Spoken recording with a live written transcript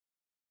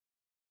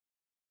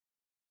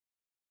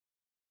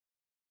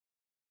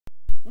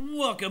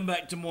Welcome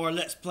back to more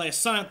Let's Play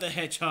Sonic the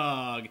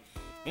Hedgehog.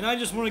 And I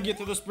just want to get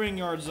through the spring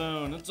yard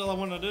zone. That's all I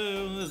want to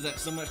do. Is that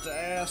so much to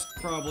ask?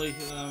 Probably.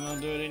 I'm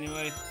going to do it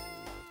anyway.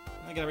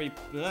 I gotta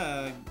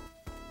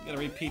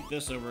repeat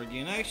this over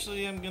again.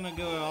 Actually, I'm going to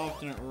go an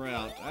alternate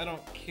route. I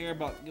don't care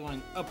about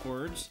going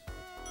upwards,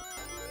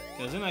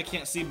 because then I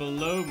can't see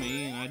below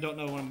me, and I don't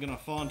know when I'm going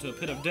to fall into a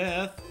pit of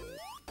death.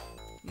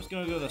 I'm just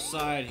going to go to the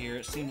side here.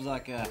 It seems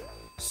like a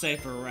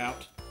safer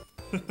route.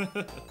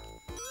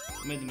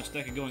 I made the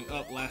mistake of going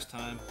up last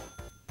time.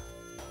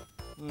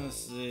 Let's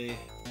see.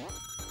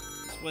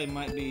 This way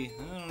might be,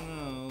 I don't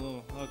know, a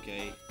little,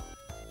 okay.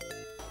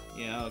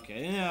 Yeah,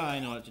 okay. Yeah, I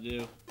know what to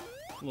do.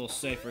 A little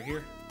safer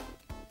here.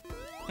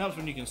 Helps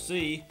when you can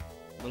see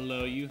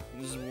below you.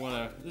 This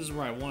is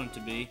where I want it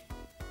to be.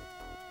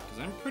 Because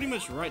I'm pretty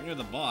much right near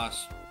the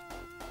boss.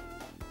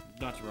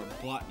 Dr.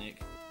 Robotnik.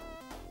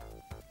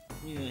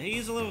 Yeah,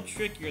 he's a little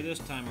trickier this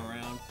time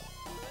around.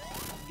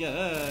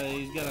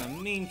 He's got a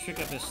mean trick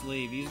up his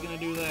sleeve. He's gonna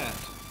do that.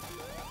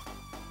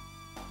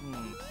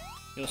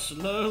 He'll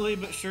slowly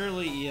but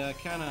surely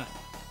kind of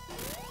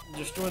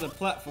destroy the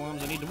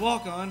platforms I need to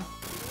walk on.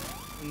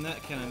 And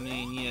that kind of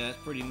mean, yeah, it's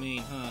pretty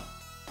mean, huh?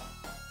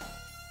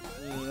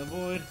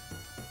 Avoid.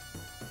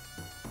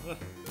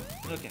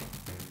 Okay.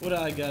 What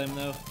I got him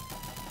though?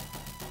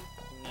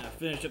 Now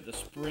finish up the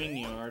spring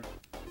yard.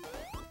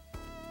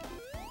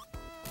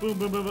 Boom,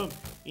 boom, boom, boom.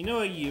 You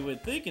know, you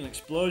would think an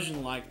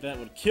explosion like that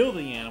would kill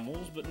the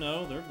animals, but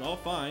no, they're all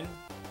fine,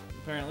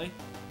 apparently.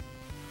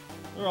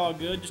 They're all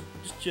good,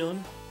 just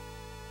chilling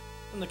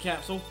in the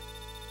capsule.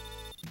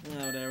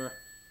 Whatever.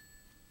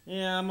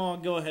 Yeah, I'm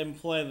gonna go ahead and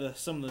play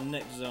some of the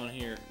next zone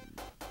here.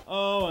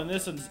 Oh, and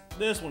this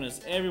one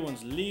is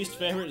everyone's least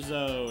favorite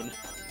zone.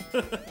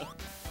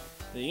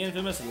 The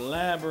infamous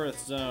Labyrinth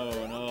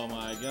Zone. Oh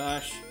my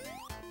gosh.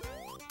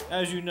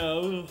 As you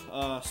know,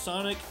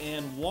 Sonic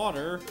and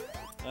water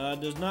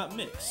does not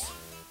mix.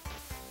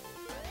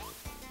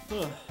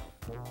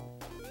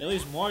 At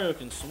least Mario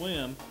can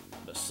swim,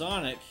 but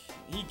Sonic,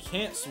 he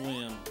can't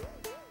swim.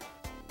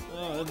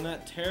 Oh, isn't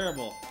that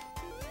terrible?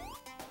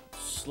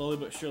 Slowly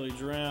but surely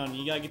drown.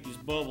 You gotta get these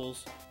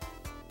bubbles,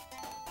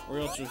 or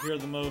else you'll hear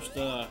the most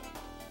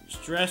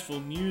stressful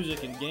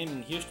music in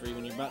gaming history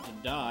when you're about to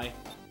die.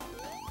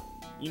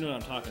 You know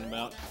what I'm talking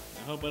about.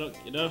 I hope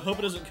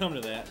it doesn't come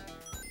to that,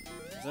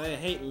 'cause I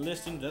hate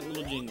listening to that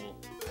little jingle.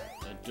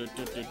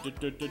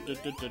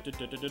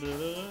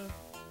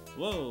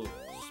 Whoa,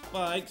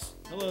 spikes!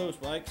 Hello,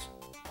 spikes!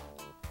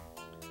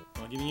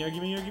 Come on, give me here,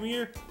 give me here, give me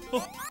here!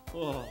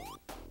 Oh.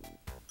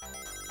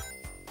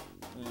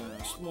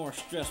 More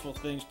stressful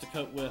things to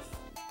cope with.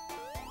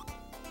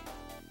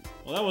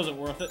 Well, that wasn't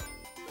worth it.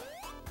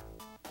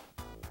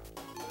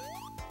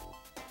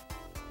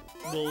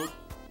 Bull.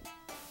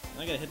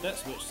 I gotta hit that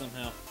switch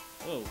somehow.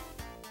 Whoa.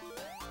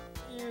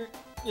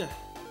 Yeah.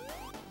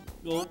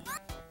 Gulp.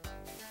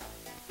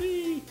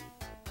 Whee!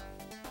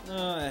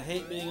 Oh, I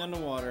hate being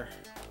underwater.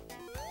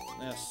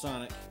 That's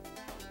Sonic.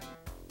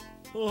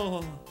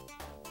 Oh.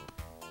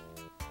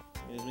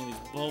 Get as many of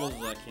these bubbles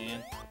as I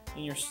can.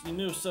 And you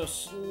move so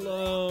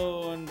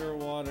slow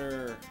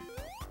underwater.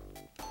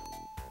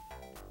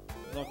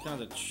 There's all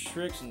kinds of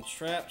tricks and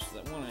traps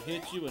that want to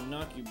hit you and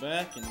knock you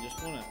back and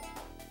just want to...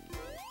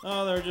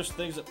 Oh, they're just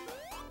things that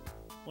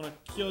want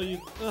to kill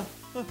you.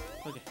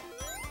 Okay.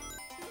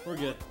 We're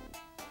good.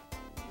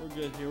 We're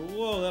good here.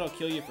 Whoa, that'll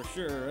kill you for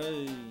sure.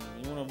 Hey,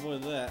 you want to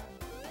avoid that.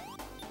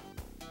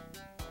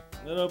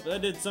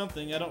 That did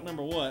something. I don't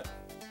remember what.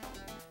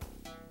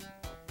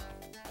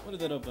 What did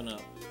that open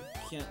up?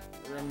 Can't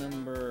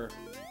remember.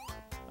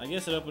 I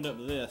guess it opened up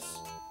this.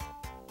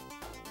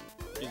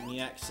 Gives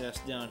me access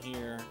down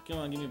here. Come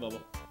on, give me a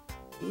bubble.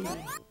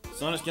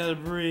 Sonic's gotta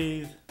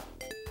breathe.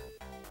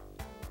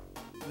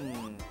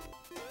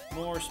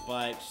 More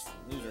spikes.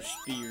 These are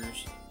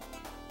spears.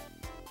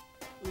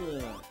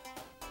 Ugh.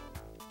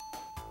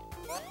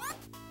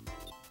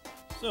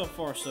 So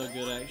far, so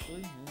good,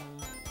 actually.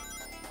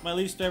 My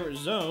least favorite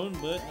zone,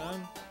 but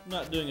I'm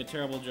not doing a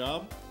terrible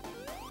job.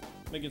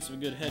 Making some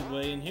good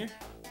headway in here.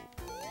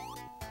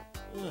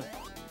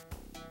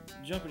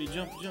 Jumpity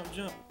jump, jump,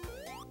 jump.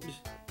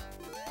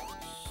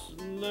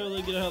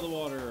 Slowly get out of the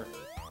water.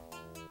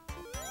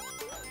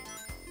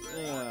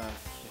 Okay.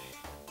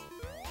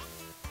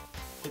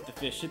 Hit the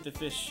fish, hit the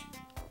fish.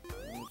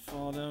 And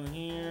fall down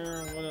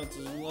here. What else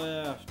is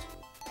left?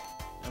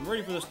 I'm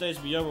ready for the stage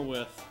to be over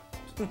with.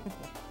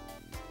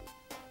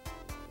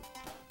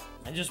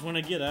 I just want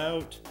to get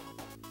out.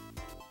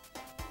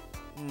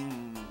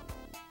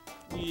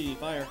 Yee,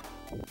 fire.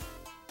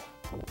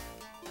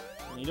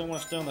 And you don't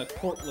want to stay on the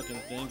cork-looking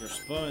things or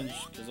sponge,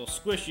 because they'll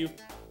squish you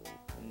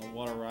when the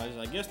water rises.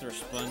 I guess they're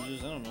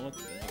sponges. I don't know what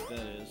the heck that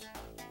is.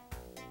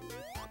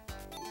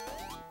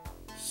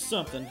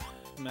 Something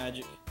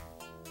magic.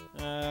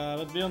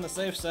 But be on the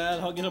safe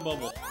side. I'll get a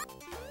bubble.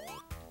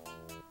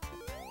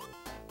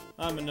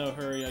 I'm in no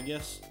hurry, I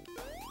guess.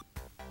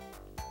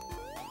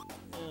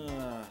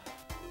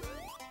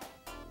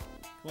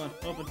 Come on,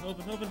 open,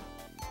 open, open.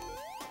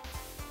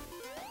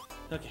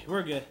 Okay,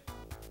 we're good.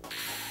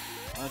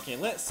 Okay,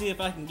 let's see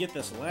if I can get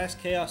this last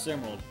Chaos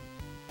Emerald.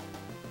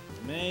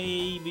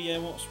 Maybe I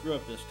won't screw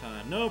up this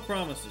time. No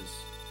promises.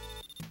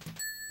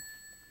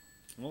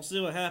 We'll see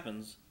what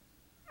happens.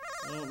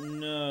 Oh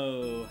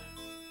no.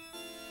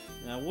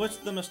 Now what's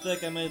the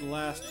mistake I made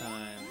last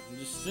time? I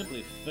just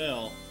simply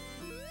fell.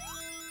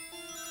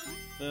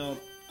 Fell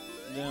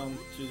down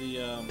to the,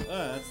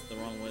 that's the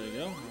wrong way to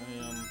go.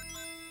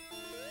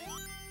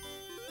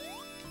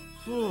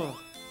 Whew.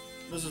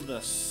 This is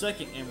the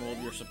second emerald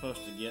you're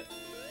supposed to get.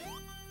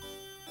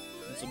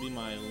 This will be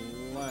my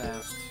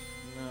last.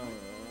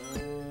 No,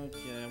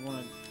 okay, I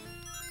wanna,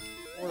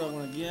 what do I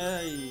wanna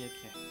get?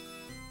 Okay.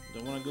 Do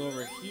I wanna go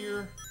over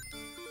here?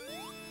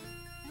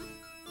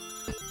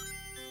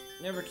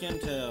 Never can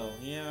tell.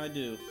 Yeah, I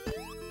do.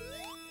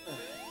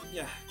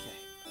 Yeah, okay.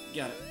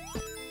 Got it.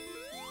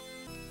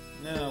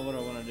 Now, what do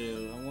I want to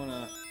do? I want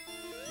to...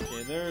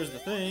 Okay, there's the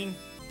thing.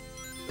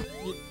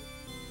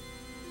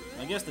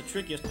 I guess the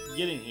trick is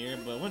getting here,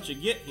 but once you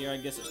get here, I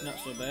guess it's not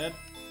so bad.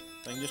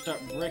 If I can just start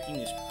breaking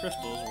these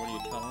crystals, or what do you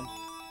call them?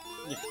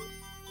 Yeah.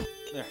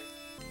 There.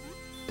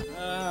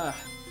 Ah.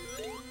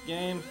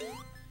 Game.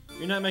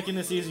 You're not making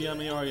this easy on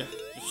me, are you?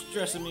 You're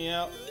stressing me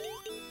out.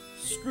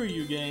 Screw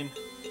you, game.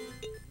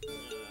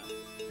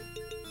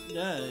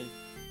 Die.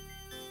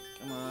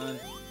 Come on.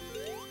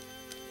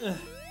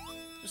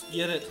 Just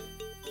get it.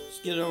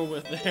 Just get it over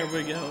with. There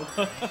we go.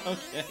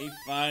 Okay,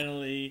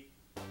 finally.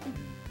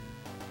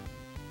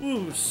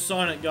 Ooh,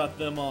 Sonic got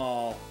them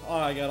all. Oh,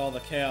 I got all the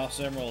Chaos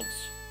Emeralds.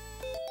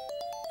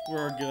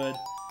 We're good.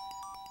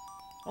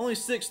 Only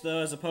 6 though,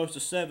 as opposed to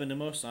 7 in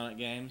most Sonic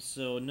games.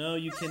 So no,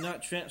 you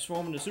cannot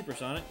transform into Super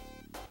Sonic.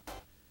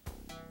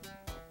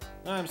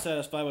 I'm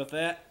satisfied with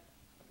that.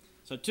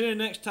 So tune in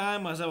next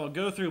time as I will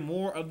go through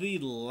more of the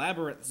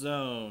Labyrinth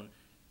Zone.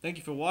 Thank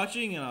you for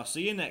watching, and I'll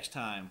see you next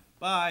time.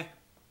 Bye.